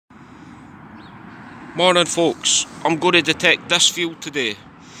Morning folks, I'm going to detect this field today.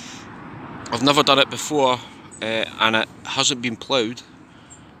 I've never done it before and it hasn't been ploughed,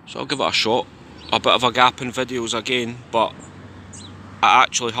 so I'll give it a shot. A bit of a gap in videos again, but I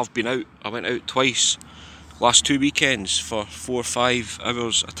actually have been out. I went out twice last 2 weekends for 4 or 5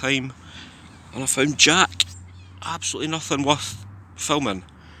 hours a time and I found jack. Absolutely nothing worth filming.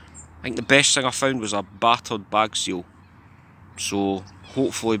 I think the best thing I found was a battered bag seal, so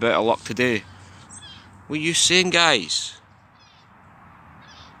hopefully better luck today. What are you saying, guys?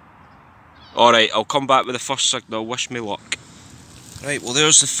 Alright, I'll come back with the first signal, wish me luck. Right, well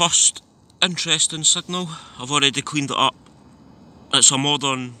there's the first interesting signal. I've already cleaned it up. It's a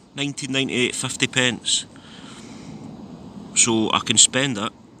modern 1998 50 pence. So I can spend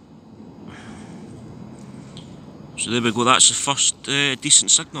it. So there we go, that's the first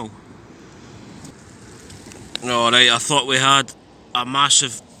decent signal. Alright, I thought we had a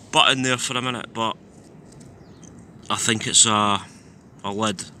massive button there for a minute, but I think it's a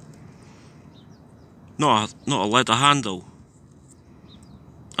lid. Not a lid, a handle.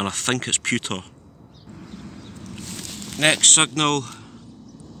 And I think it's pewter. Next signal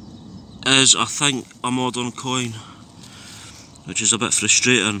is, I think, a modern coin, which is a bit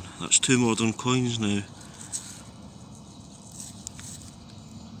frustrating. That's 2 modern coins now.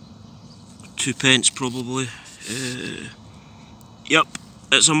 2 pence probably. Yep,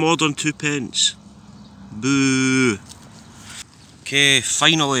 it's a modern 2 pence. Boo! Okay,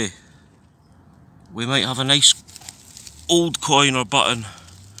 finally, we might have a nice old coin or button.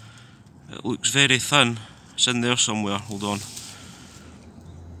 It looks very thin. It's in there somewhere, hold on.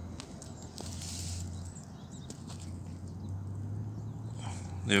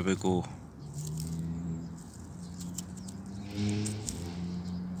 There we go.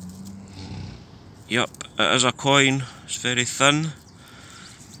 Yep, it is a coin. It's very thin.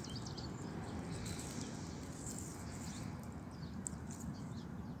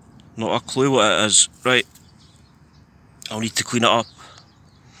 Not a clue what it is. Right, I'll need to clean it up.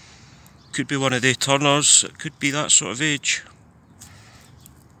 Could be one of the Turners, it could be that sort of age.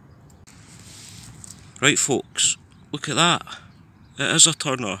 Right folks, look at that. It is a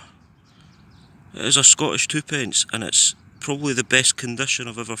Turner. It is a Scottish 2 pence and it's probably the best condition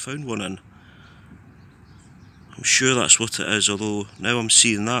I've ever found one in. I'm sure that's what it is, although now I'm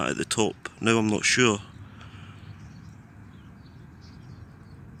seeing that at the top, now I'm not sure.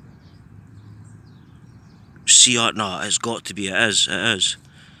 See that? No, it's got to be, it is. Now,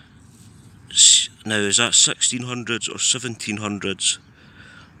 is that 1600s or 1700s?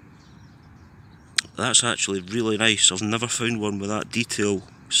 That's actually really nice. I've never found one with that detail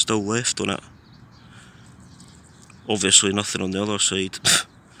still left on it. Obviously nothing on the other side.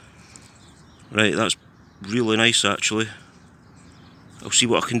 Right, that's really nice actually. I'll see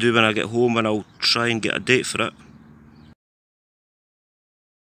what I can do when I get home and I'll try and get a date for it.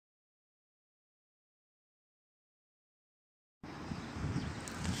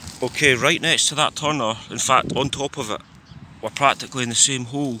 Okay, right next to that Turner, in fact on top of it, we're practically in the same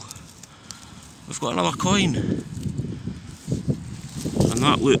hole. We've got another coin. And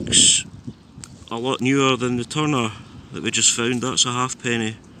that looks a lot newer than the Turner that we just found. That's a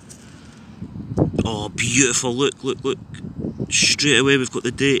halfpenny. Oh, beautiful, look. Straight away we've got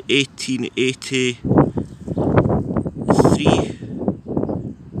the date, 1883.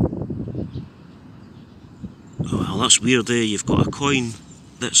 Oh well, that's weird, eh? You've got a coin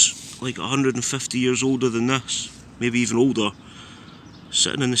that's like 150 years older than this, maybe even older,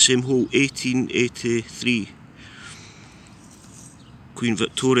 sitting in the same hole, 1883. Queen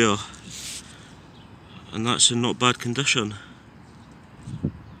Victoria. And that's in not bad condition.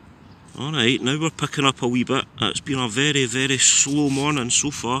 Alright, now we're picking up a wee bit. It's been a very, very slow morning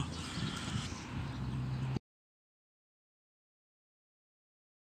so far.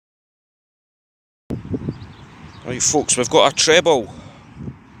 Right folks, we've got a treble.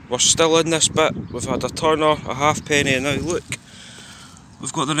 We're still in this bit. We've had a Turner, a halfpenny, and now look,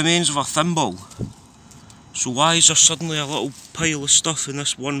 we've got the remains of a thimble. So why is there suddenly a little pile of stuff in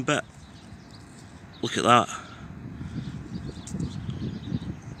this one bit? Look at that.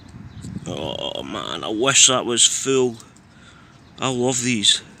 Oh man, I wish that was full. I love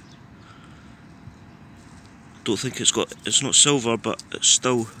these. Don't think it's not silver, but it's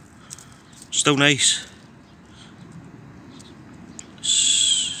still nice.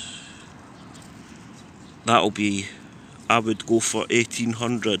 That'll be, I would go for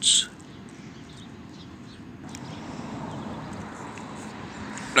 1800s.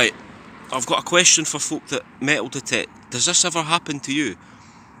 Right, I've got a question for folk that metal detect. Does this ever happen to you?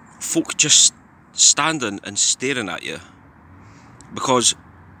 Folk just standing and staring at you? Because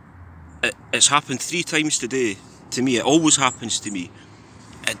it's happened 3 times today to me. It always happens to me.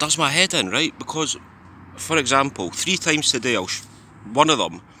 It does my head in, right? Because, for example, 3 times today, one of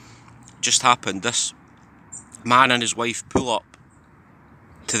them just happened. This man and his wife pull up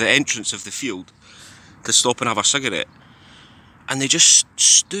to the entrance of the field to stop and have a cigarette, and they just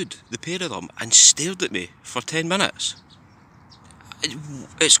stood, the pair of them, and stared at me for 10 minutes.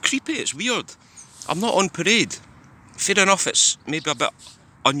 It's creepy, it's weird. I'm not on parade. Fair enough, it's maybe a bit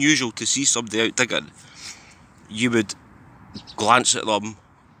unusual to see somebody out digging. You would glance at them,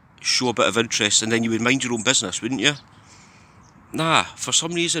 show a bit of interest, and then you would mind your own business, wouldn't you? Nah, for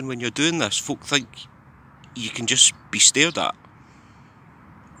some reason when you're doing this, folk think you can just be stared at.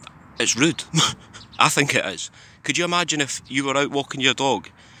 It's rude. I think it is. Could you imagine if you were out walking your dog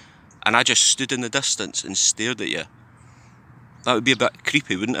and I just stood in the distance and stared at you? That would be a bit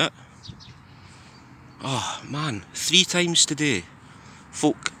creepy, wouldn't it? Oh man, 3 times today,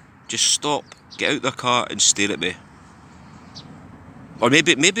 folk just stop, get out their car and stare at me. Or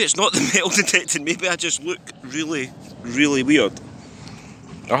maybe it's not the metal detecting, maybe I just look really, really weird.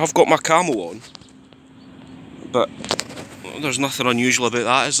 I have got my camo on, but there's nothing unusual about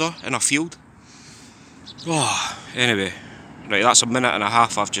that, is there, in a field? Oh, anyway, right, that's a minute and a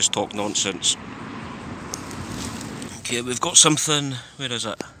half I've just talked nonsense. Okay, we've got something, where is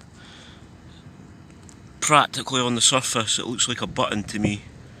it? Practically on the surface, it looks like a button to me,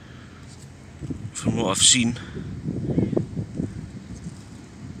 from what I've seen.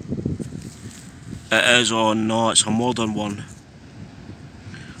 It is on, no, it's a modern one.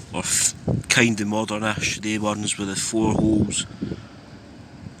 Or kind of modernish, they ones with the 4 holes.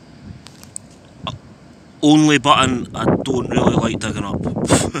 Only button I don't really like digging up.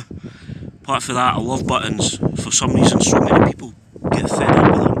 Apart from that, I love buttons. For some reason, so many people get fed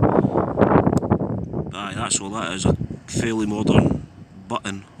up with them. Aye, that's all that is, a fairly modern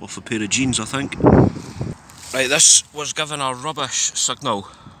button off a pair of jeans, I think. Right, this was given a rubbish signal.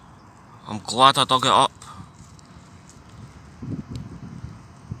 I'm glad I dug it up.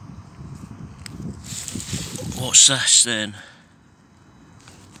 What's this then?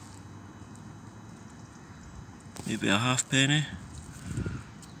 Maybe a halfpenny?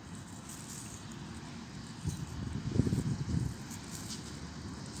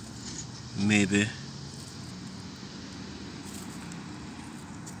 Maybe.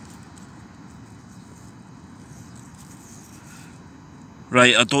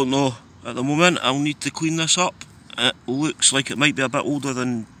 Right, I don't know. At the moment, I'll need to clean this up. It looks like it might be a bit older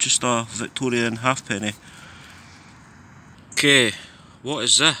than just a Victorian halfpenny. Okay, what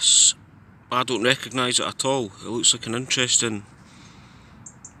is this? I don't recognise it at all. It looks like an interesting,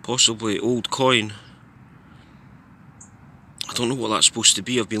 possibly old coin. I don't know what that's supposed to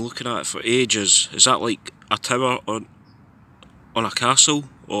be. I've been looking at it for ages. Is that like a tower on a castle?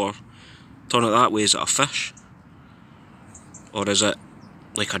 Or, turn it that way, is it a fish? Or is it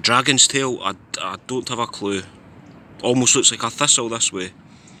like a dragon's tail? I don't have a clue. Almost looks like a thistle this way.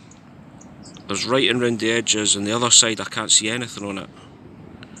 There's writing around the edges, and the other side I can't see anything on it.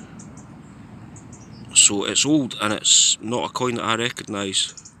 So it's old and it's not a coin that I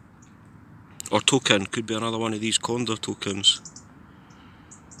recognise. Or token, could be another one of these Condor tokens.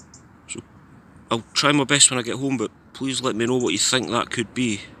 So I'll try my best when I get home, but please let me know what you think that could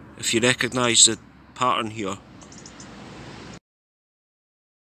be, if you recognise the pattern here.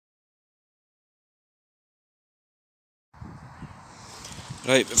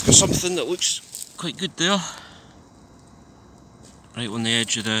 Right, we've got something that looks quite good there. Right on the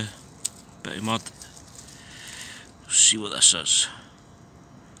edge of the bit of mud. Let's see what this is.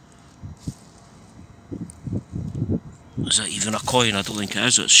 Is that even a coin? I don't think it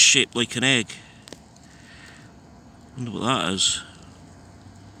is. It's shaped like an egg. Wonder what that is.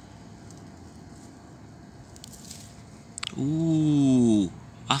 Ooh,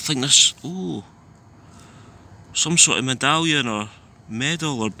 I think this, ooh, some sort of medallion or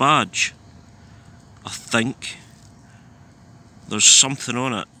medal or badge. I think. There's something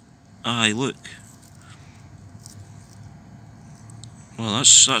on it. Aye, look. Well,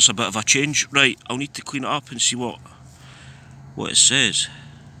 that's a bit of a change. Right, I'll need to clean it up and see what it says.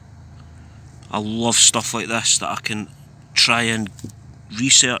 I love stuff like this that I can try and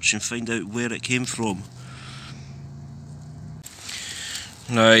research and find out where it came from.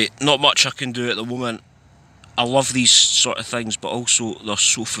 Now, not much I can do at the moment. I love these sort of things, but also they're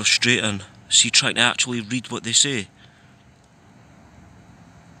so frustrating. See, trying to actually read what they say.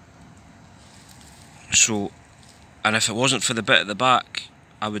 So, and if it wasn't for the bit at the back,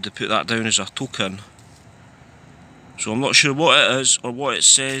 I would have put that down as a token. So I'm not sure what it is or what it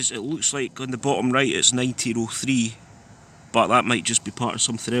says. It looks like on the bottom right it's 1903. but that might just be part of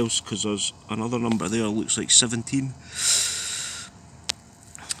something else, because there's another number there, looks like 17.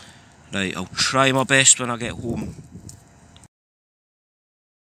 Right, I'll try my best when I get home.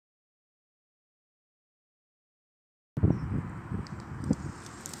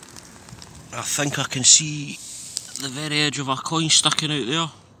 I think I can see the very edge of a coin sticking out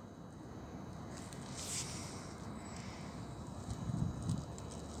there.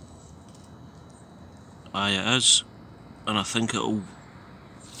 Aye, it is, and I think it'll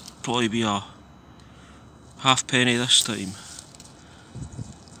probably be a halfpenny this time.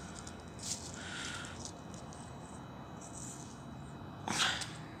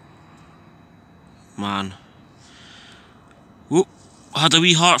 Man. Whoop, I had a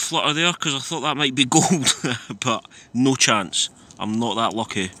wee heart flutter there because I thought that might be gold, but no chance. I'm not that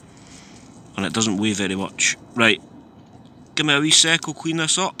lucky. And it doesn't weigh very much. Right, give me a wee sec, I'll clean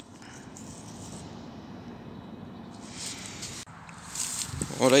this up.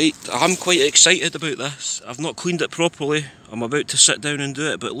 Alright, I'm quite excited about this. I've not cleaned it properly. I'm about to sit down and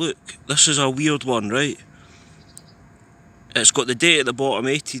do it, but look, this is a weird one, right? It's got the date at the bottom,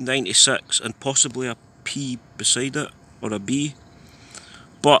 1896, and possibly a P beside it, or a B.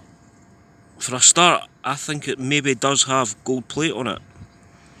 But, for a start, I think it maybe does have gold plate on it.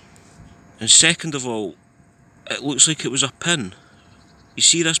 And second of all, it looks like it was a pin. You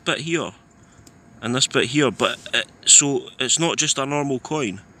see this bit here? And this bit here, but so it's not just a normal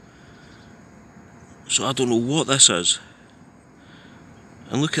coin. So I don't know what this is.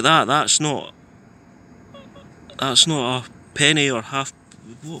 And look at that, that's not a penny or half.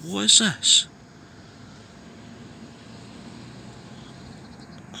 What is this?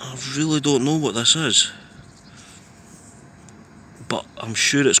 I really don't know what this is, but I'm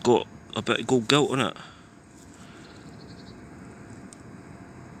sure it's got a bit of gold gilt on it.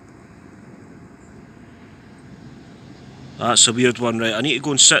 That's a weird one, right? I need to go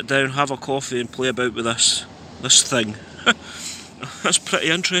and sit down, have a coffee and play about with this thing. That's pretty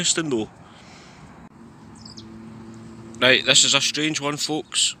interesting though. Right, this is a strange one,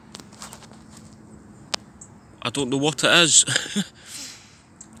 folks. I don't know what it is.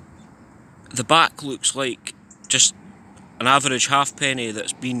 The back looks like just an average halfpenny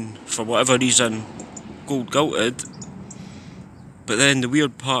that's been, for whatever reason, gold gilded. But then the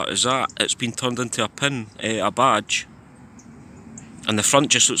weird part is that it's been turned into a pin, a badge. And the front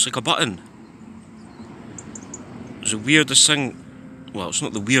just looks like a button. It's the weirdest thing. Well, it's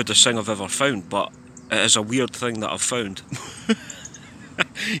not the weirdest thing I've ever found, but it is a weird thing that I've found.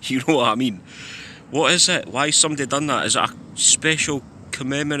 You know what I mean? What is it? Why has somebody done that? Is it a special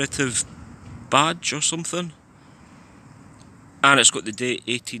commemorative badge or something? And it's got the date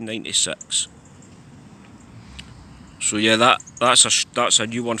 1896. So yeah, that's a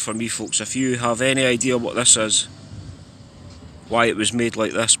new one for me, folks. If you have any idea what this is, why it was made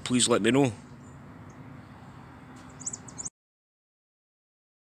like this, please let me know.